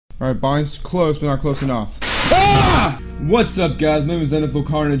Alright, Bonnie's close, but not close enough. Ah! What's up, guys? My name is Zenithal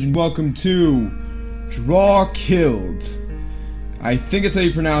Karnage, and welcome to Drawkill'd. I think it's how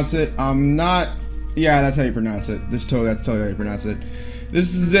you pronounce it. I'm not... Yeah, that's how you pronounce it. That's totally how you pronounce it.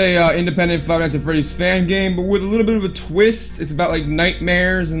 This is a independent Five Nights at Freddy's fan game, but with a little bit of a twist. It's about, like,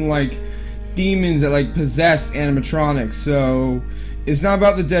 nightmares and, like, demons that, like, possess animatronics, so... It's not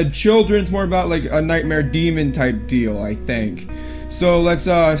about the dead children, it's more about, like, a nightmare demon type deal, I think. So let's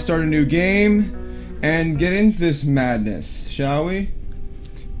start a new game and get into this madness, shall we?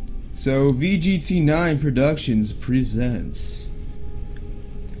 So VGT9 Productions presents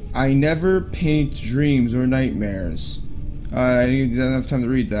I Never Paint Dreams or Nightmares. I didn't have enough time to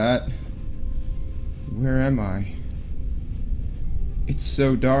read that. Where am I? It's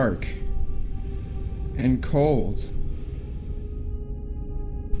so dark and cold.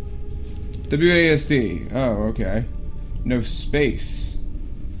 WASD. Oh, okay. No space.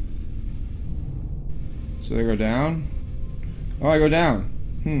 So they go down? Oh, I go down.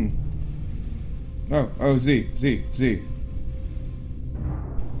 Oh, Z.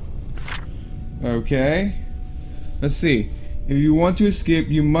 Okay. Let's see. If you want to escape,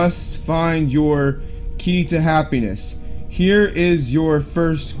 you must find your key to happiness. Here is your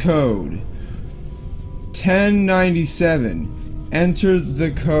first code. 1097. Enter the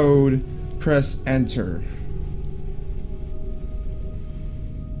code. Press enter.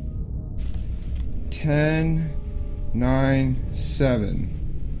 1097.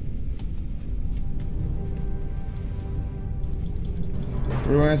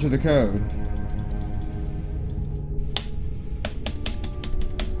 Where do I enter the code?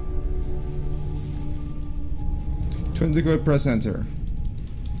 To enter the code, press enter.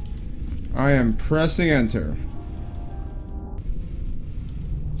 I am pressing enter.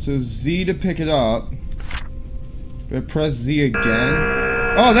 So Z to pick it up. Do I press Z again?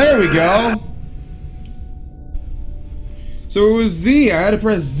 Oh, there we go! So it was Z. I had to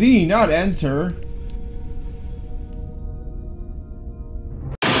press Z, not enter.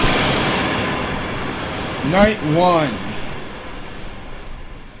 Night 1.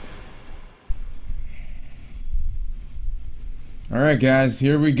 Alright guys,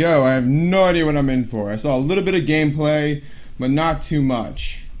 here we go. I have no idea what I'm in for. I saw a little bit of gameplay, but not too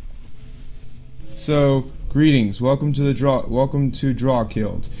much. So, greetings. Welcome to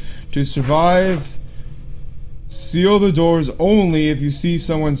Drawkill'd. To survive, seal the doors only if you see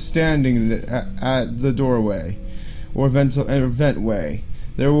someone standing at the doorway or ventway.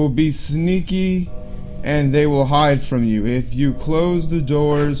 There will be sneaky and they will hide from you. If you close the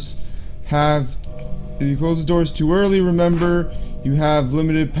doors too early, remember you have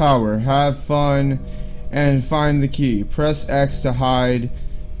limited power. Have fun and find the key. Press X to hide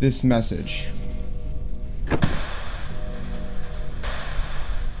this message.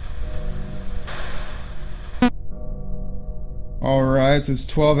 Alright, so it's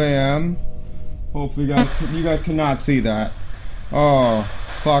 12 a.m. Hopefully you guys cannot see that. Oh,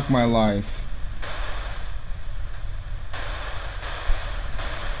 fuck my life.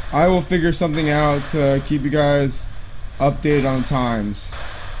 I will figure something out to keep you guys updated on times.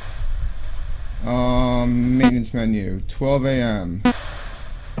 Maintenance menu, 12 a.m.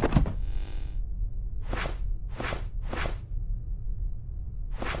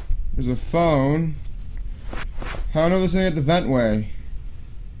 There's a phone. How do I know there's anything at the ventway?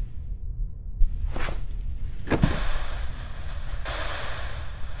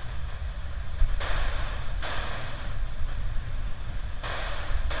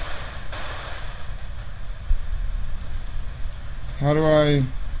 How do I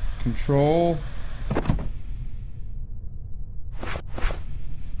control?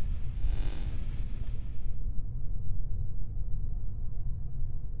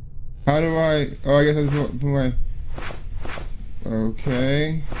 How do I... Oh, I guess I have to put my...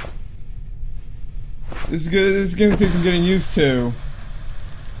 Okay. This is good. This is gonna take some getting used to.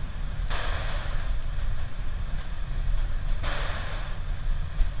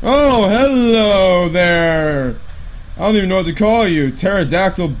 Oh, hello there! I don't even know what to call you.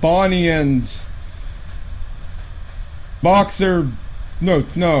 Pterodactyl, Bonnie, and... Boxer... No.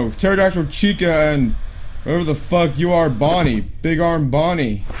 Pterodactyl, Chica, and... Whatever the fuck you are, Bonnie. Big Arm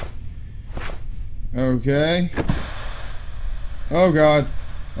Bonnie. Okay. Oh god.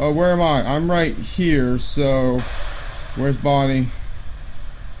 Oh, where am I? I'm right here, so... Where's Bonnie?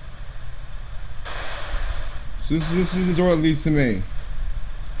 So this is the door that leads to me.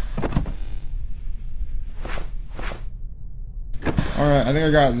 Alright, I think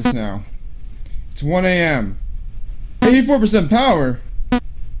I got this now. It's 1 a.m. 84% power!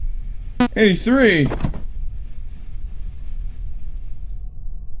 83!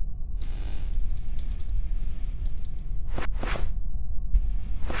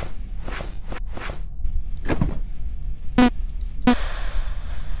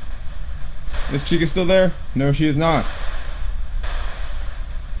 Is Chica still there? No, she is not.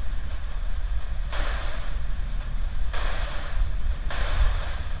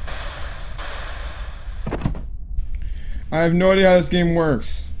 I have no idea how this game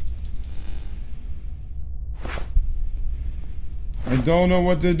works. I don't know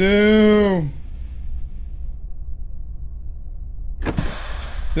what to do. Did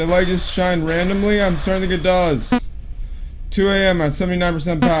the light just shine randomly? I'm starting to think it does. 2 AM at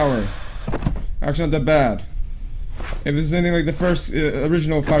 79% power. Actually not that bad. If this is anything like the first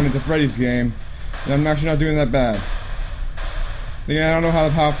original 5 Nights at Freddy's game, then I'm actually not doing that bad. Again, I don't know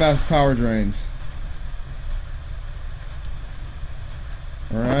how fast power drains.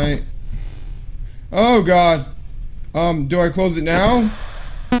 Alright. Oh god. Do I close it now?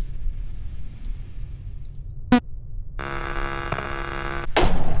 I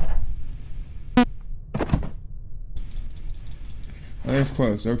think it's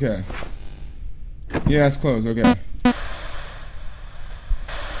closed, okay. Yeah, it's closed, okay.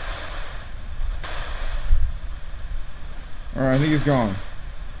 Alright, I think he's gone.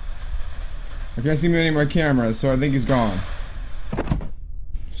 I can't see any of my cameras, so I think he's gone.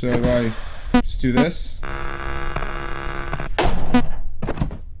 So if I just do this.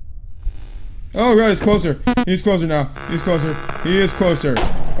 Oh god, he's closer. He's closer now. He's closer. He is closer.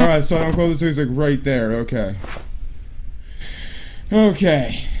 Alright, so I don't close it so he's like right there. Okay.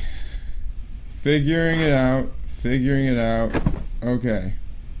 Okay. Figuring it out. Figuring it out. Okay.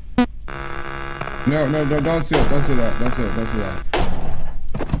 No, don't see it. Don't see that. Don't see it. Don't see that.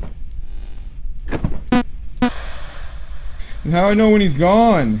 And how do I know when he's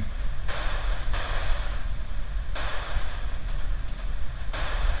gone?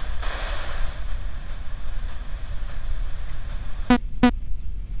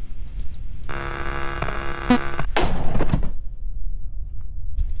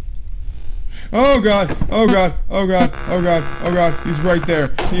 Oh god, oh god, oh god, oh god, oh god, he's right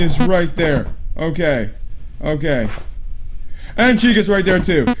there. He is right there. Okay. Okay. And Chica's right there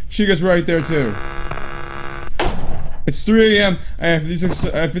too. Chica's right there too. It's 3 AM. I have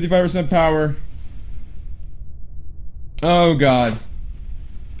 55% power. Oh god.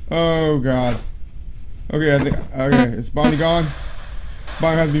 Oh god. Okay, I think okay, is Bonnie gone?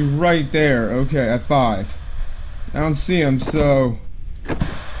 Bonnie has to be right there. Okay, at 5. I don't see him, so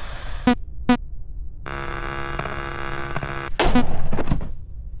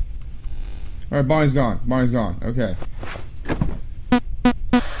alright, Bonnie's gone. Bonnie's gone. Okay.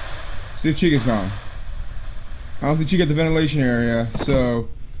 See if Chica's gone. I don't see Chica at the ventilation area, so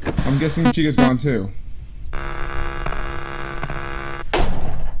I'm guessing Chica's gone too.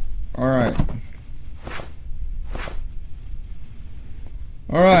 Alright.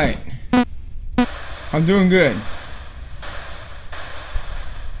 Alright. I'm doing good.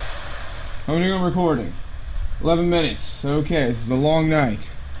 How many am I recording? 11 minutes. Okay, this is a long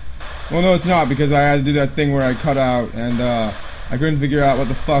night. Well, no, it's not, because I had to do that thing where I cut out, and I couldn't figure out what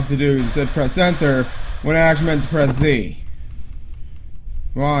the fuck to do. It said press enter, when I actually meant to press Z.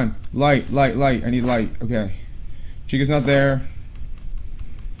 Come on. Light, light, light. I need light. Okay. Chica's not there.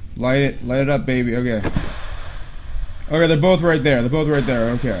 Light it. Light it up, baby. Okay. Okay, they're both right there. They're both right there.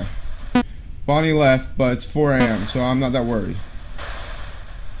 Okay. Bonnie left, but it's 4 AM, so I'm not that worried.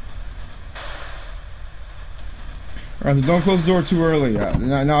 Alright, so don't close the door too early.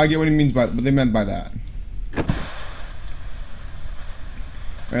 Now I get what he means by what they meant by that.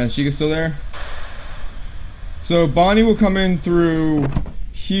 Alright, is Chica still there? So Bonnie will come in through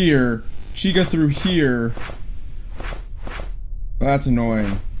here, Chica through here. That's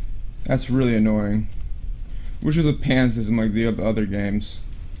annoying. That's really annoying. Wish it was a pan system like the other games.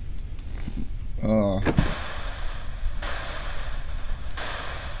 Well,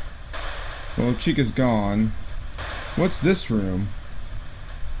 Chica's gone. What's this room?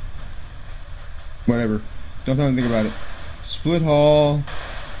 Whatever. Don't have to think about it. Split hall.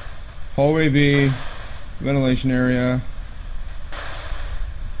 Hallway B. Ventilation area.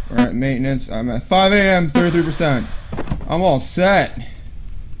 Alright, maintenance. I'm at 5 AM, 33%. I'm all set.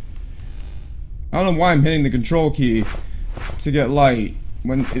 I don't know why I'm hitting the control key to get light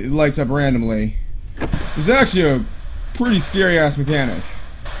when it lights up randomly. It's actually a pretty scary ass mechanic.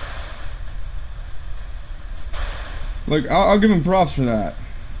 Like, I'll give him props for that.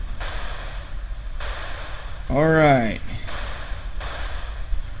 Alright.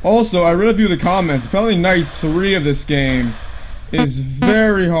 Also, I read a few of the comments. Apparently night 3 of this game is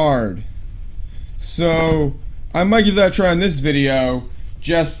very hard. So, I might give that a try in this video,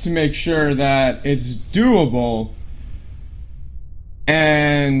 just to make sure that it's doable.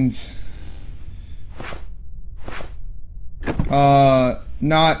 And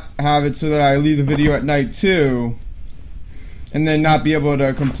not have it so that I leave the video at night 2 and then not be able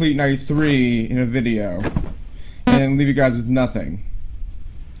to complete night 3 in a video and leave you guys with nothing.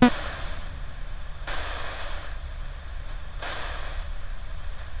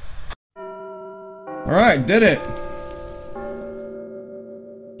 Alright, did it.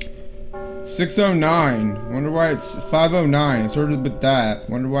 609. Wonder why it's 509. It started with that.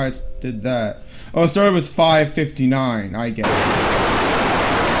 Wonder why it did that. Oh, it started with 559. I get it.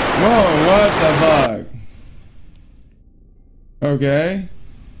 Whoa, what the fuck? Okay.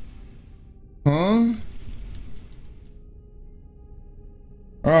 Huh?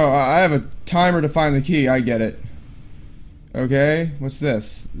 Oh, I have a timer to find the key. I get it. Okay, what's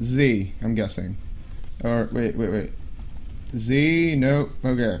this? Z, I'm guessing. Or, wait. Z? Nope.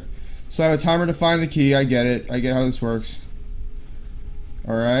 Okay. So I have a timer to find the key. I get it. I get how this works.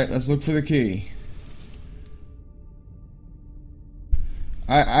 Alright, let's look for the key.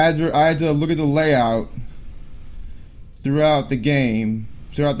 I had to look at the layout throughout the game,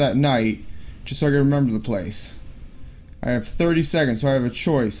 throughout that night, just so I can remember the place. I have 30 seconds, so I have a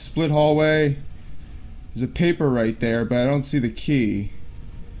choice. Split hallway. There's a paper right there, but I don't see the key.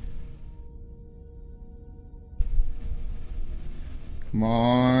 Come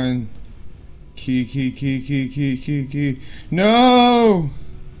on. Key. No!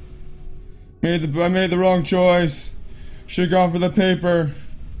 I made the wrong choice. Should've gone for the paper.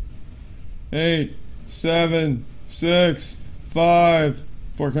 8, 7, 6, 5,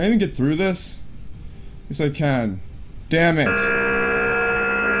 4. Can I even get through this? Yes, I can. Damn it.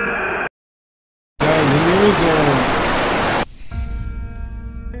 That loser.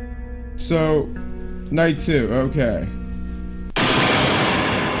 So, night 2. Okay.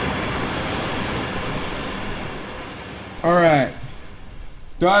 Alright.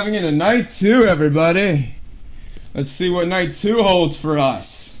 Diving into night 2, everybody. Let's see what night 2 holds for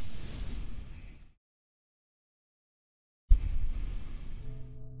us.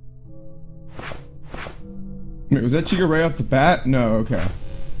 Wait, was that Chica right off the bat? No, okay.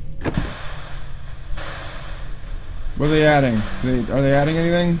 What are they adding? Are they adding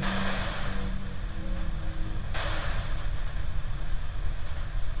anything?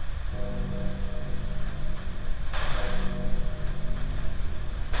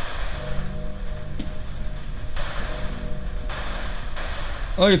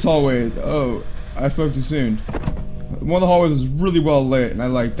 I like this hallway. Oh, I spoke too soon. One of the hallways is really well lit, and I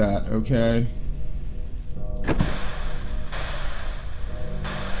like that. Okay.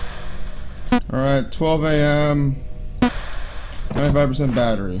 Alright, 12 a.m. 95%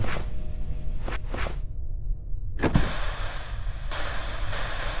 battery.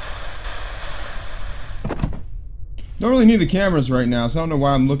 Don't really need the cameras right now, so I don't know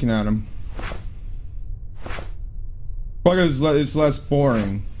why I'm looking at them. Probably because it's less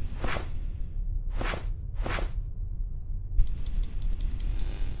boring.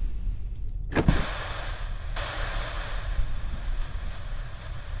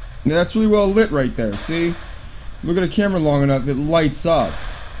 Yeah, that's really well lit right there, see? Look at a camera long enough, it lights up.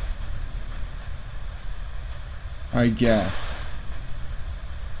 I guess.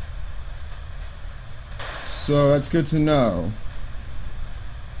 So that's good to know.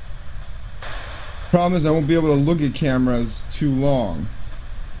 Problem is I won't be able to look at cameras too long.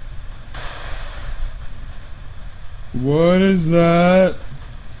 What is that?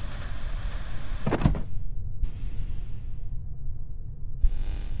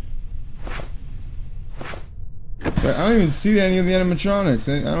 But I don't even see any of the animatronics.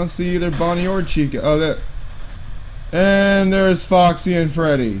 I don't see either Bonnie or Chica. Oh, that. And there's Foxy and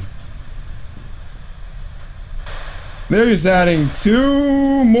Freddy. They're just adding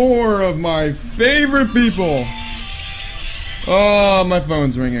 2 more of my favorite people. Oh, my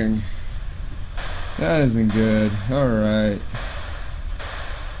phone's ringing. That isn't good. Alright.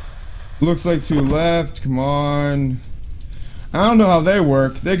 Looks like 2 left. Come on. I don't know how they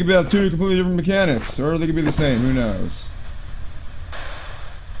work. They could be 2 completely different mechanics. Or they could be the same. Who knows?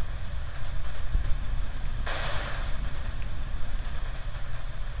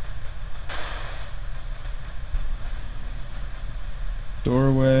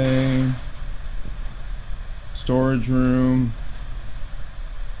 Doorway. Storage room.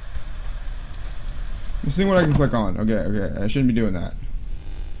 Let's see what I can click on. Okay. I shouldn't be doing that.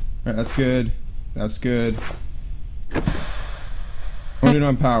 Alright, that's good. That's good. I'm doing it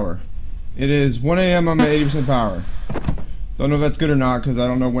on power. It is 1 a.m. I'm at 80% power. Don't know if that's good or not because I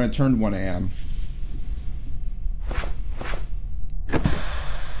don't know when it turned 1 a.m.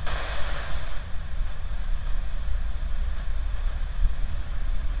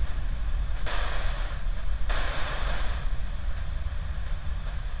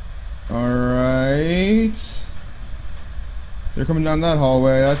 coming down that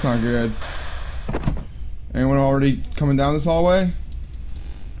hallway. That's not good. Anyone already coming down this hallway?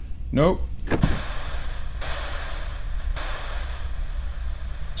 Nope.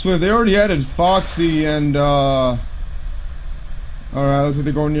 So they already added Foxy and alright, looks like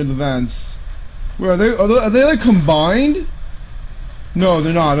they're going near the vents. Wait, are they like combined? No,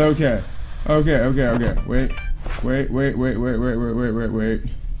 they're not. Okay. Okay. Wait.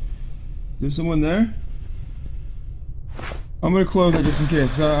 There's someone there? I'm gonna close that just in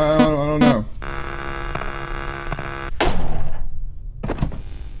case. I don't know.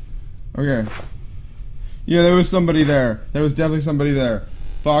 Okay. Yeah, there was somebody there. There was definitely somebody there.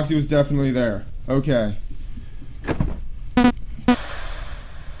 Foxy was definitely there. Okay.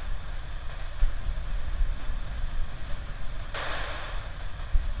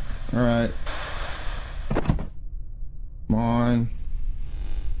 Alright. Come on.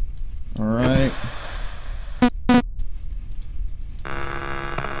 Alright.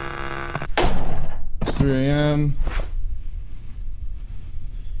 It's 3 AM.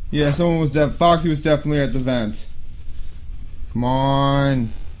 Yeah, someone was Foxy was definitely at the vent. Come on.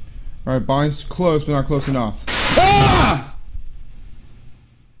 Alright, Bonnie's close, but not close enough. Ah!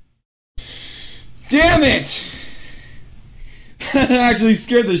 Damn it! That actually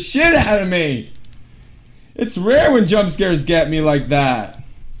scared the shit out of me! It's rare when jump scares get me like that.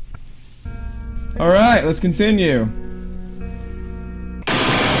 Alright, let's continue.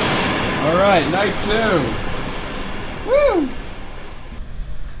 Alright, night 2. Woo!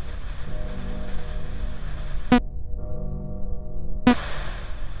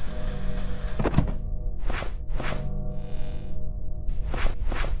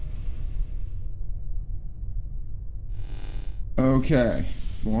 Okay,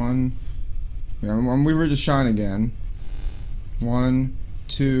 we were just shine again. 1,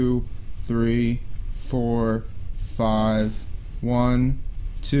 2, 3, 4, 5. 1,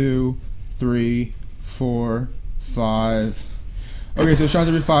 2, 3, 4, 5. Okay, so it shines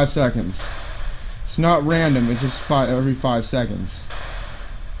every 5 seconds. It's not random, it's just every 5 seconds.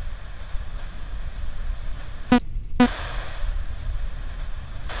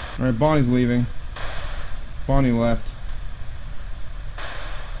 Alright, Bonnie's leaving. Bonnie left.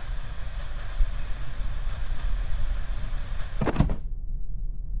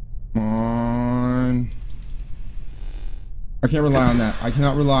 I can't rely on that. I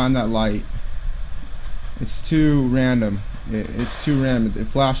cannot rely on that light. It's too random. It's too random. It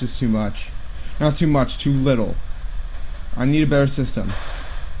flashes too much. Not too much, too little. I need a better system.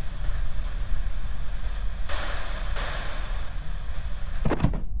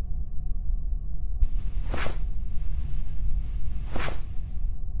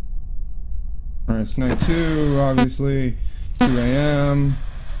 Alright, it's night 2, obviously. 2 AM.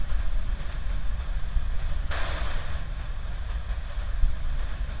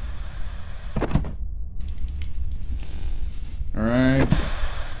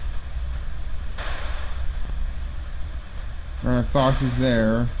 Alright, Fox is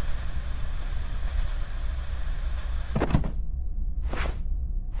there.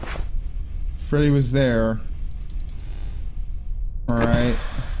 Freddy was there. Alright.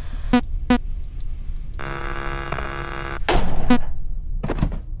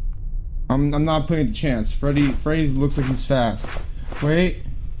 I'm not putting the chance. Freddy looks like he's fast. Wait.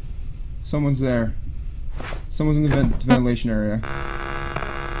 Someone's there. Someone's in the ventilation area.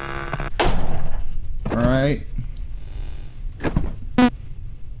 Alright.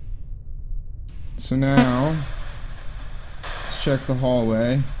 So now, let's check the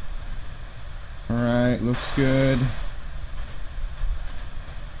hallway. Alright, looks good.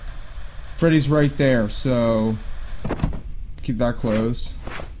 Freddy's right there, so keep that closed.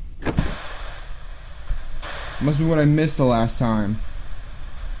 Must be what I missed the last time.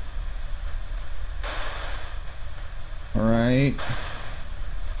 Alright.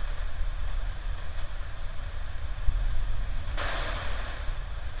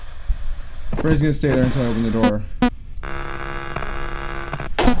 Freddy's gonna stay there until I open the door.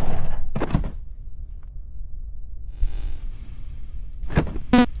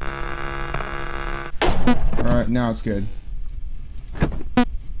 Alright, now it's good.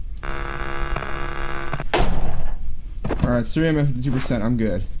 Alright, 3 AM at 52%, I'm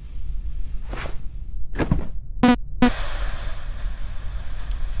good.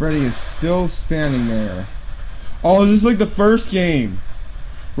 Freddy is still standing there. Oh, this is like the first game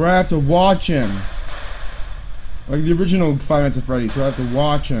where I have to watch him. Like the original 5 Nights at Freddy's, where I have to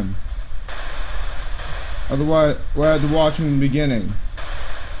watch him. Otherwise, where I have to watch him in the beginning.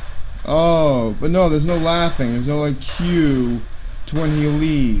 Oh, but no, there's no laughing. There's no like cue to when he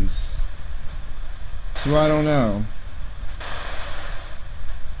leaves. So I don't know.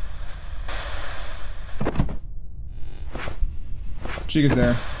 Chica's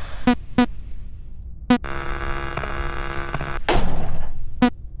there.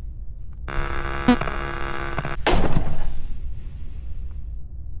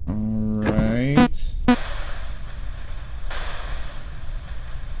 Alright.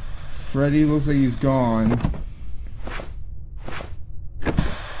 Freddy looks like he's gone.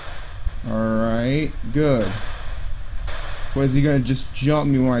 Alright, good. What, is he gonna just jump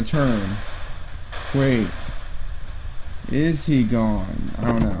me when I turn? Wait. Is he gone? I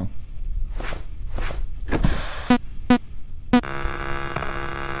don't know.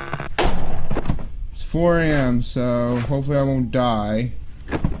 It's 4 AM, so hopefully I won't die.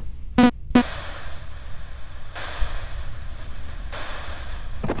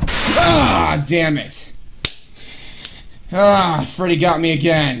 Ah, damn it. Ah, Freddy got me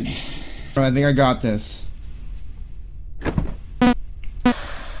again. I think I got this.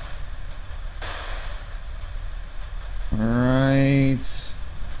 Alright.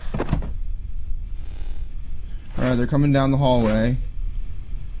 Alright, they're coming down the hallway.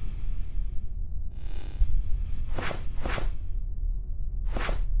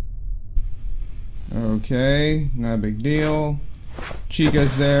 Okay, not a big deal.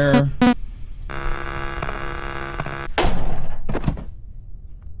 Chica's there.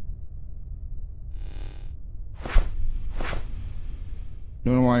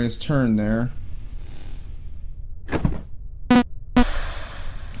 Don't know why I just turned there.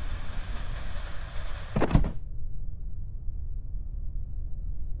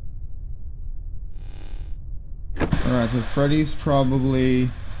 Alright, so Freddy's probably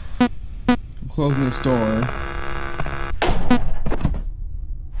closing this door.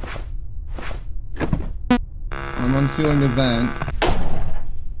 I'm unsealing the vent.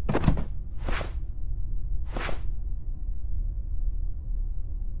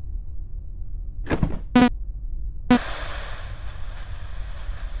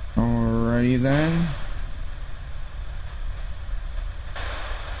 Alrighty then.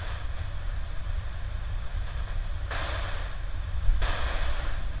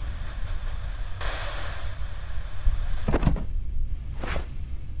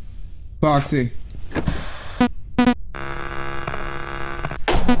 Foxy.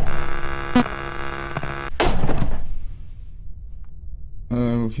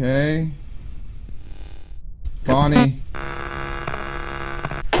 Okay. Bonnie.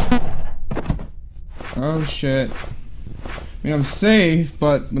 Oh shit. I mean, I'm safe,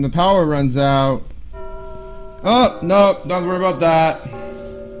 but when the power runs out... Oh, nope, don't worry about that.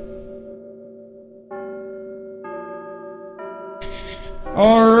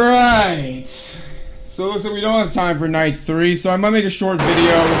 Alright. So it looks like we don't have time for night 3, so I might make a short video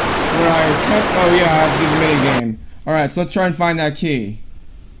where I attempt... Oh yeah, I have to do the minigame. Alright, so let's try and find that key.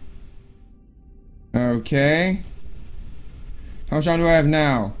 Okay. How much time do I have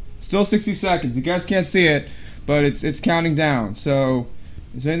now? Still 60 seconds. You guys can't see it, but it's counting down. So,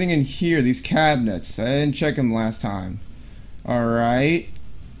 is there anything in here? These cabinets. I didn't check them last time. Alright.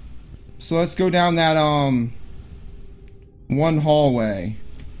 So let's go down that, one hallway.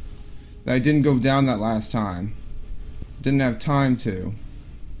 I didn't go down that last time. Didn't have time to.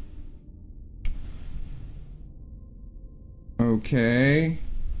 Okay.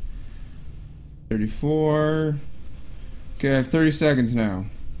 34. Okay, I have 30 seconds now.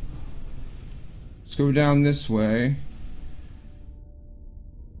 Let's go down this way.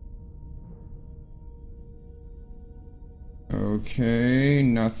 Okay,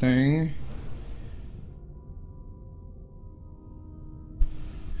 nothing.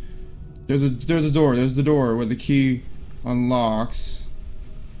 There's a door. There's the door where the key unlocks.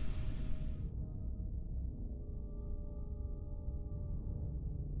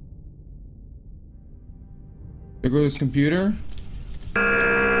 There goes this computer.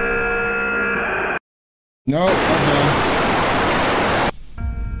 Nope, okay.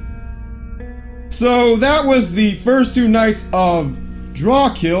 So that was the first 2 nights of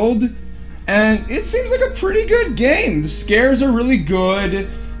Drawkill'd, and it seems like a pretty good game. The scares are really good.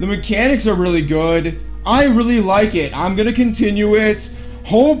 The mechanics are really good. I really like it. I'm gonna continue it.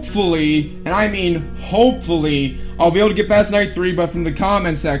 Hopefully, and I mean hopefully, I'll be able to get past night 3, but from the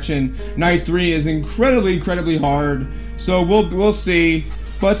comment section, night 3 is incredibly hard. So we'll see.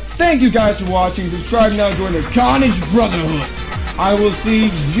 But thank you guys for watching. Subscribe now, join the Karnage Brotherhood. I will see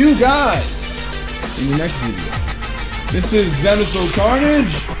you guys in the next video. This is Zenithal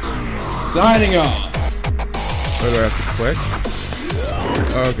Karnage, signing off. What do I have to click?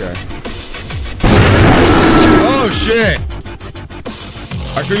 Okay. Oh shit!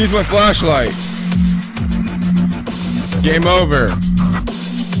 I could use my flashlight. Game over. And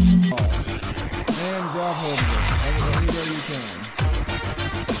grab hold of it. Anywhere you can.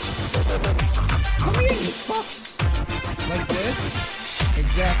 this?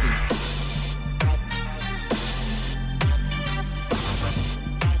 Exactly.